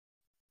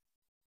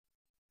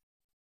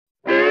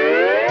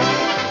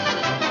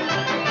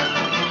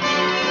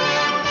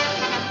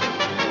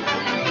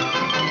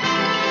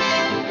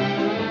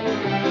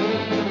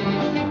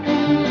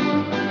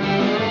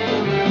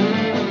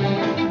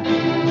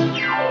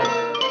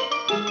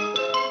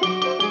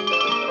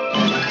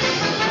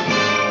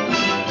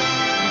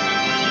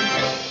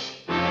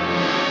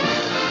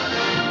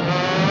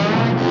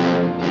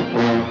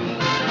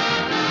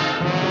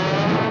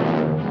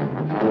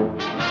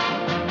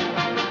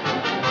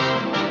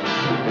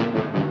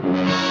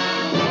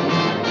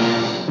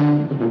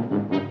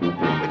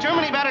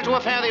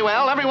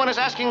everyone is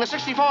asking the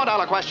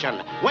 $64 question.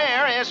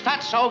 Where is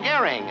Fatso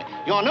Gehring?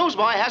 Your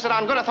newsboy has it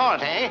on good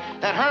authority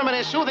that Herman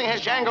is soothing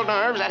his jangled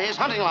nerves at his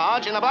hunting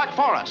lodge in the Black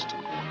Forest.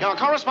 Your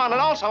correspondent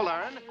also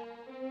learned...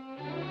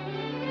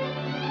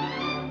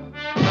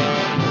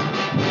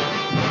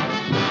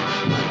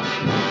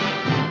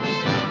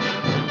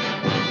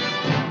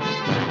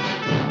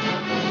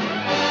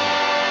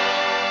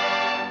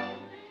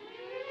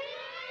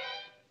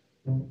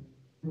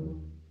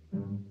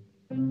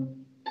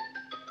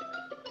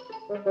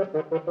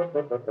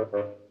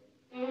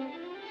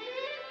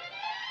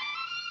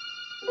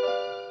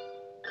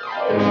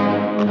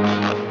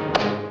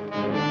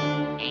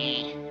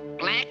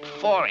 Black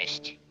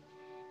Forest.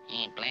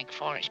 Black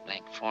Forest,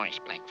 Black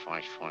Forest, Black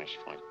Forest, Forest.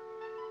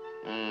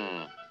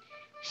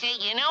 Say,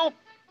 you know,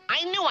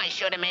 I knew I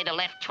should have made a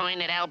left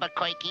turn at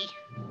Albuquerque.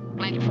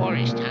 Black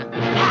Forest, huh?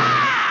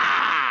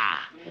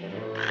 Ah!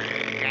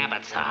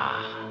 Rabbits,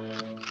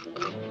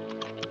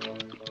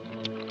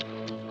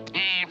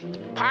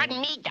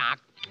 pardon me, Doc,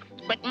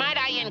 but might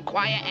I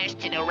inquire as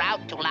to the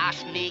route to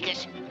Las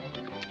Vegas?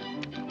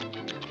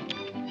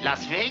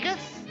 Las Vegas?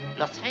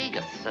 Las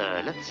Vegas,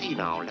 let's see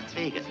now. Las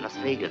Vegas. Las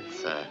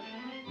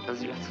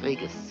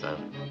Vegas,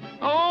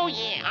 Oh,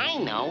 yeah, I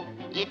know.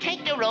 You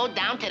take the road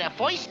down to the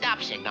first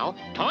stop signal,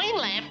 turn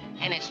left,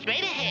 and it's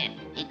straight ahead.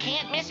 You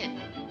can't miss it.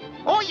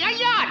 Oh,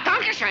 yeah,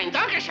 Dankeschön.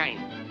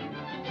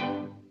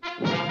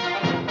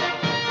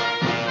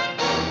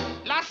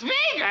 Las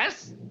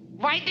Vegas?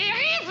 Why, there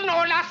is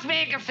no Las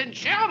Vegas in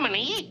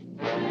Germany.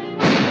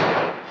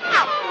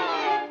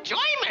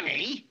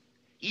 Germany?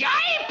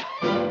 Yipe!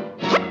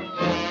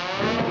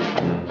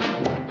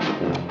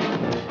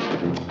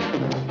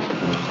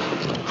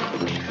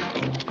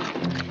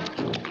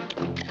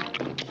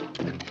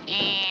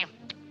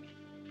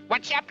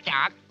 What's up,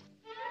 Doc?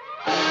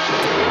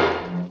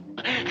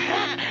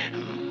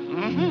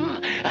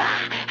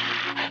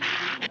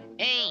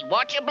 Hey,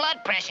 watch your blood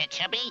pressure,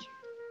 Chubby.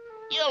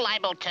 You're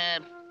liable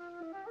to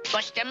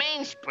bust a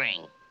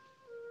mainspring.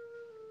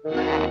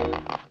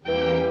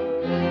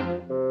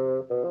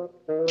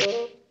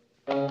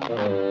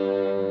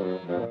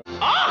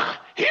 Ach,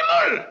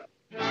 Himmel!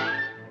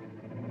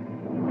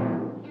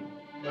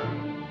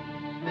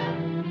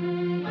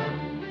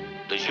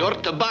 Does your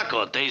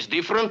tobacco taste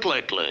different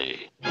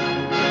lately?